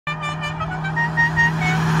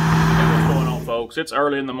folks. It's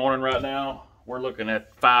early in the morning right now. We're looking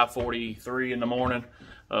at 5:43 in the morning.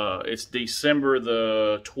 It's December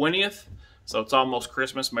the 20th, so it's almost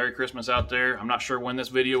Christmas. Merry Christmas out there. I'm not sure when this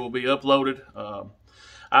video will be uploaded.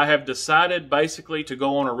 I have decided basically to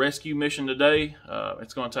go on a rescue mission today.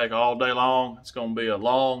 It's going to take all day long. It's going to be a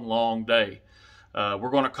long day. We're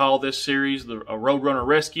going to call this series a Roadrunner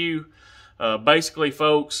Rescue. Basically,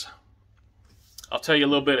 folks, I'll tell you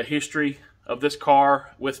a little bit of history of this car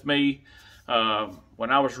with me. When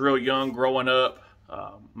I was real young growing up,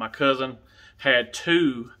 my cousin had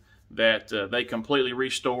two that they completely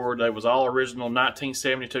restored. They was all original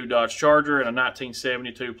 1972 Dodge Charger and a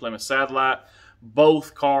 1972 Plymouth Satellite.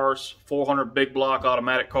 Both cars, 400 big block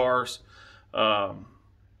automatic cars. I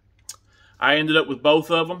ended up with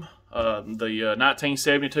both of them. The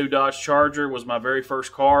 1972 Dodge Charger was my very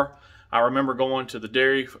first car. I remember going to the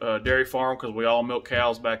dairy farm because we all milked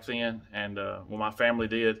cows back then, and well, my family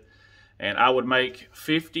did. And I would make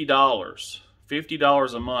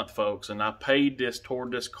 $50 a month, folks, and I paid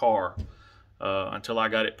toward this car until I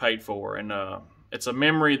got it paid for. And it's a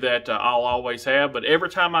memory that I'll always have. But every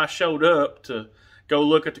time I showed up to go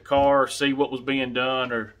look at the car, see what was being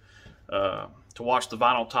done, or to watch the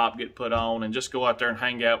vinyl top get put on, and just go out there and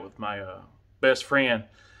hang out with my best friend,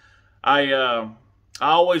 I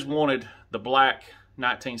always wanted the black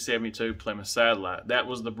 1972 Plymouth Satellite. That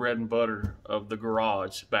was the bread and butter of the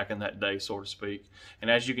garage back in that day, so to speak. And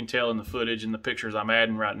as you can tell in the footage and the pictures I'm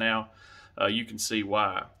adding right now, you can see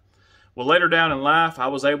why. Well, later down in life, I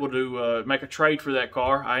was able to make a trade for that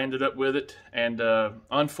car. I ended up with it, and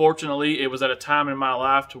unfortunately, it was at a time in my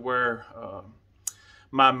life to where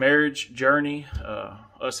my marriage journey,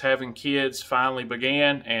 us having kids, finally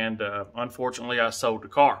began, and unfortunately, I sold the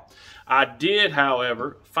car. I did,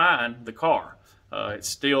 however, find the car. It's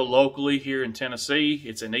still locally here in Tennessee.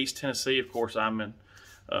 It's in East Tennessee. Of course, I'm in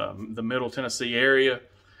the Middle Tennessee area.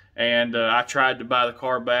 And I tried to buy the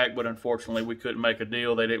car back, but unfortunately, we couldn't make a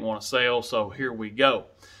deal. They didn't want to sell, so here we go.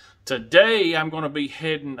 Today, I'm going to be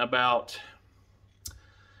heading about,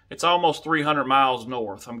 it's almost 300 miles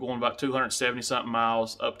north. I'm going about 270-something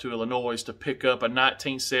miles up to Illinois to pick up a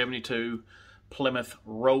 1972 Plymouth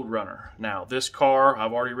Roadrunner. Now, this car,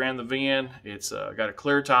 I've already ran the VIN. It's got a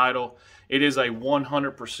clear title. It is a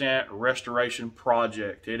 100% restoration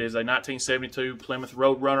project. It is a 1972 Plymouth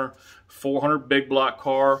Roadrunner, 400 big block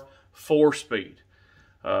car, 4-speed.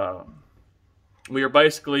 We are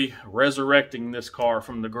basically resurrecting this car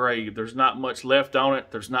from the grave. There's not much left on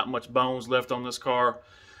it. There's not much bones left on this car.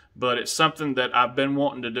 But it's something that I've been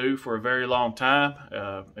wanting to do for a very long time.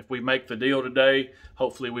 If we make the deal today,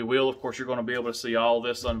 hopefully we will. Of course, you're going to be able to see all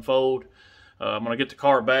this unfold. I'm going to get the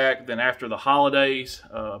car back. Then after the holidays,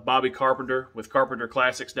 Bobby Carpenter with Carpenter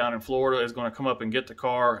Classics down in Florida is going to come up and get the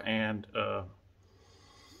car. And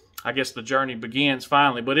I guess the journey begins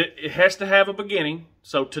finally. But it has to have a beginning.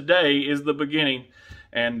 So today is the beginning.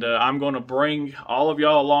 And I'm going to bring all of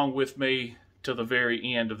y'all along with me to the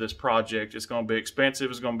very end of this project. It's going to be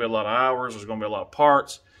expensive. It's going to be a lot of hours. There's going to be a lot of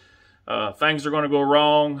parts. Things are going to go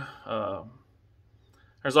wrong.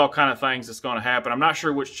 There's all kind of things that's going to happen. I'm not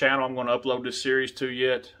sure which channel I'm going to upload this series to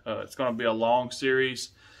yet. It's going to be a long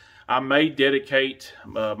series. I may dedicate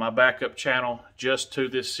my backup channel just to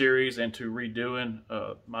this series and to redoing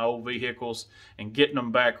my old vehicles and getting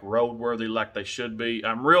them back roadworthy like they should be.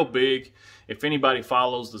 I'm real big. If anybody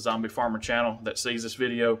follows the Zombie Farmer channel that sees this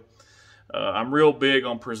video, I'm real big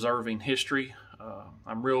on preserving history.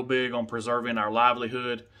 I'm real big on preserving our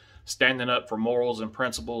livelihood, standing up for morals and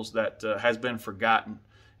principles that has been forgotten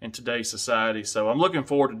in today's society. So I'm looking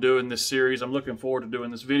forward to doing this series. I'm looking forward to doing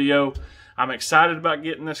this video. I'm excited about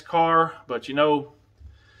getting this car, but you know,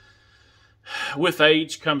 with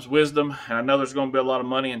age comes wisdom, and I know there's going to be a lot of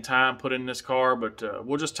money and time put in this car, but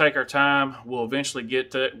we'll just take our time. We'll eventually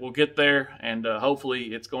get to it. We'll get there, and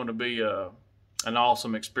hopefully it's going to be an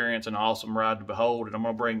awesome experience, an awesome ride to behold, and I'm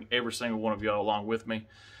going to bring every single one of y'all along with me.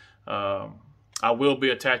 I will be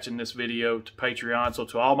attaching this video to Patreon, so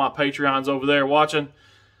to all my Patreons over there watching,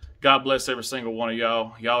 God bless every single one of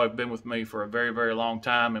y'all. Y'all have been with me for a very long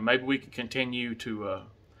time, and maybe we can continue to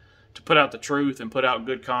put out the truth and put out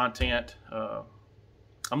good content.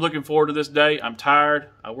 I'm looking forward to this day. I'm tired.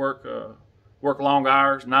 I work long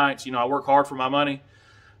hours, nights. You know, I work hard for my money.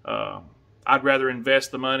 I'd rather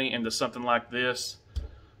invest the money into something like this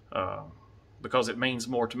because it means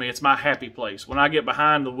more to me. It's my happy place. When I get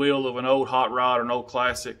behind the wheel of an old hot rod or an old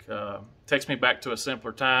classic, it takes me back to a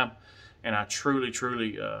simpler time, and I truly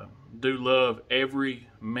do love every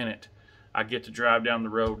minute I get to drive down the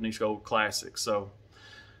road in these old classics. So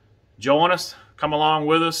join us, come along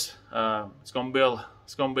with us. It's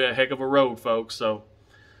gonna be a heck of a road, folks. So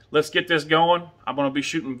let's get this going. I'm going to be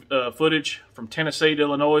shooting footage from Tennessee to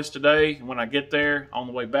Illinois today when I get there on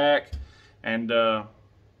the way back. And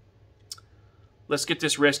let's get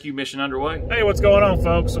this rescue mission underway. Hey, what's going on,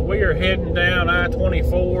 folks? So we are heading down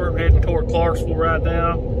I-24, heading toward Clarksville right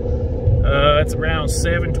now. It's around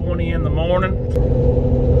 7:20 in the morning.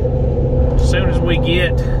 As soon as we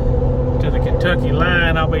get to the Kentucky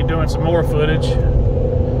line, I'll be doing some more footage.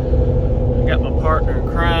 I got my partner in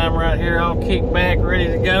crime right here, all kicked back, ready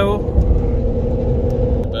to go.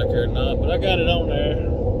 Back here or not, but I got it on there.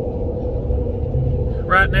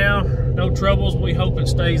 Right now, no troubles. We hope it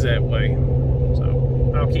stays that way.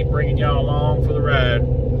 So I'll keep bringing y'all along for the ride.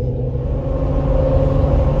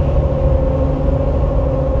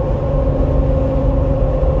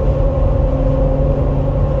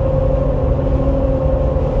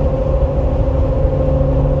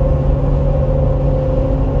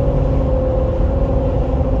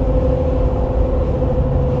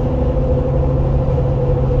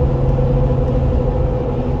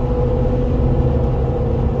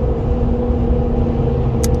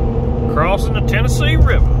 Crossing the Tennessee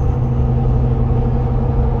River.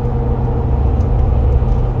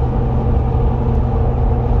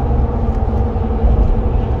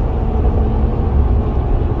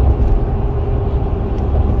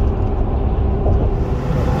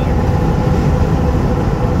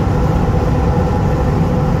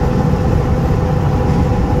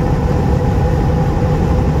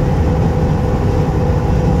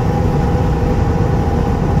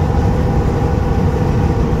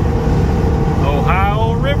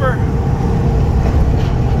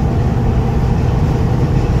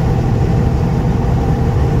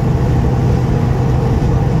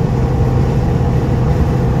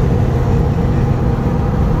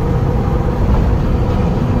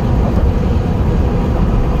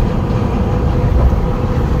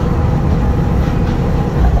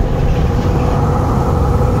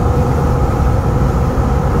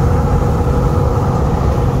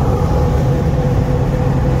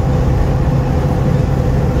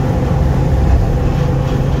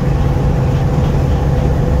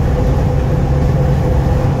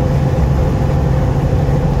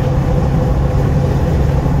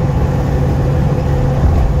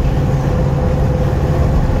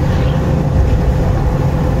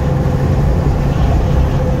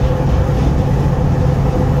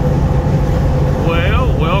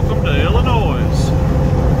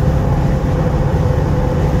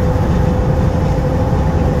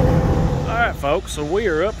 Folks, so we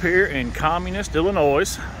are up here in communist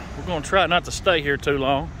Illinois. We're going to try not to stay here too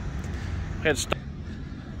long.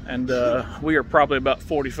 And we are probably about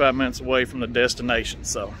 45 minutes away from the destination.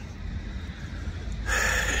 So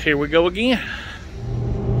here we go again.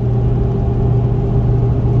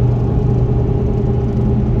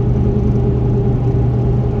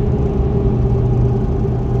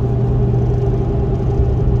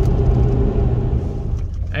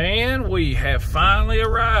 And we have finally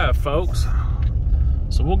arrived, folks.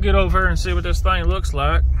 So we'll get over here and see what this thing looks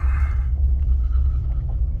like.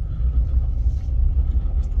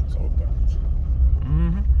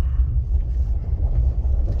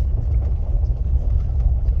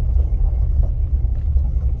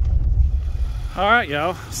 All right,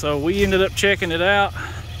 y'all. So we ended up checking it out,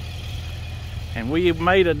 and we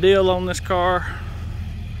made a deal on this car.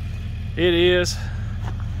 It is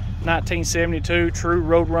 1972 true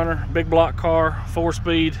Roadrunner, big block car,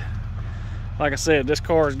 4-speed. Like I said, this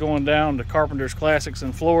car is going down to Carpenter's Classics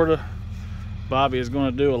in Florida. Bobby is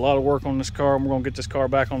going to do a lot of work on this car, and we're going to get this car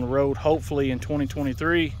back on the road, hopefully in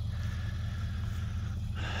 2023.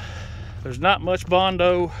 There's not much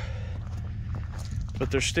Bondo,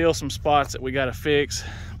 but there's still some spots that we got to fix.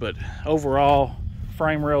 But overall,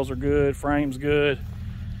 frame rails are good, frame's good,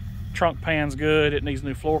 trunk pan's good. It needs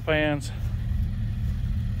new floor pans.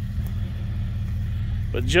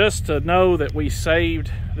 But just to know that we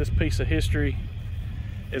saved this piece of history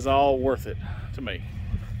is all worth it to me.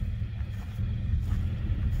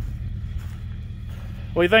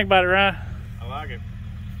 What do you think about it, Ryan? I like it.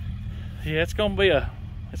 Yeah, it's gonna be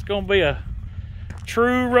a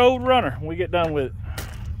true Roadrunner when we get done with it.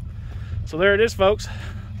 So there it is, folks.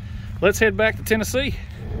 Let's head back to Tennessee.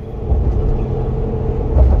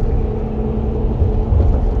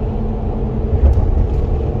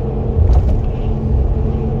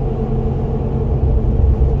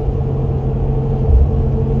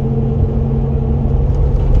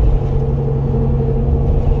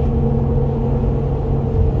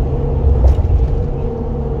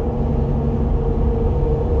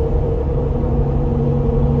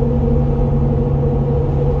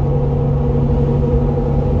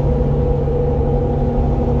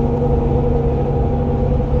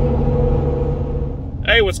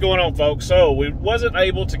 Hey, what's going on, folks? So we wasn't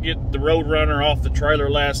able to get the Roadrunner off the trailer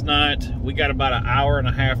last night. We got about an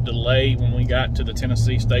hour-and-a-half delay when we got to the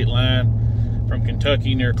Tennessee state line from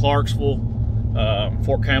Kentucky near Clarksville,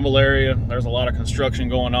 Fort Campbell area. There's a lot of construction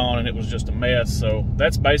going on and it was just a mess. So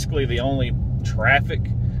that's basically the only traffic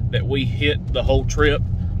that we hit the whole trip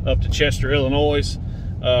up to Chester, Illinois.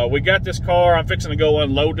 We got this car. I'm fixing to go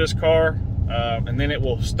unload this car and then it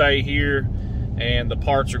will stay here, and the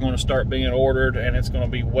parts are going to start being ordered, and it's going to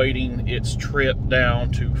be waiting its trip down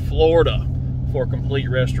to Florida for complete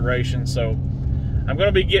restoration. So I'm going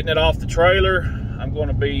to be getting it off the trailer. I'm going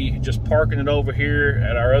to be just parking it over here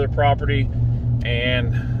at our other property,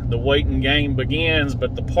 and the waiting game begins,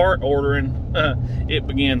 but the part ordering, it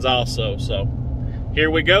begins also. So here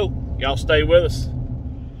we go. Y'all stay with us.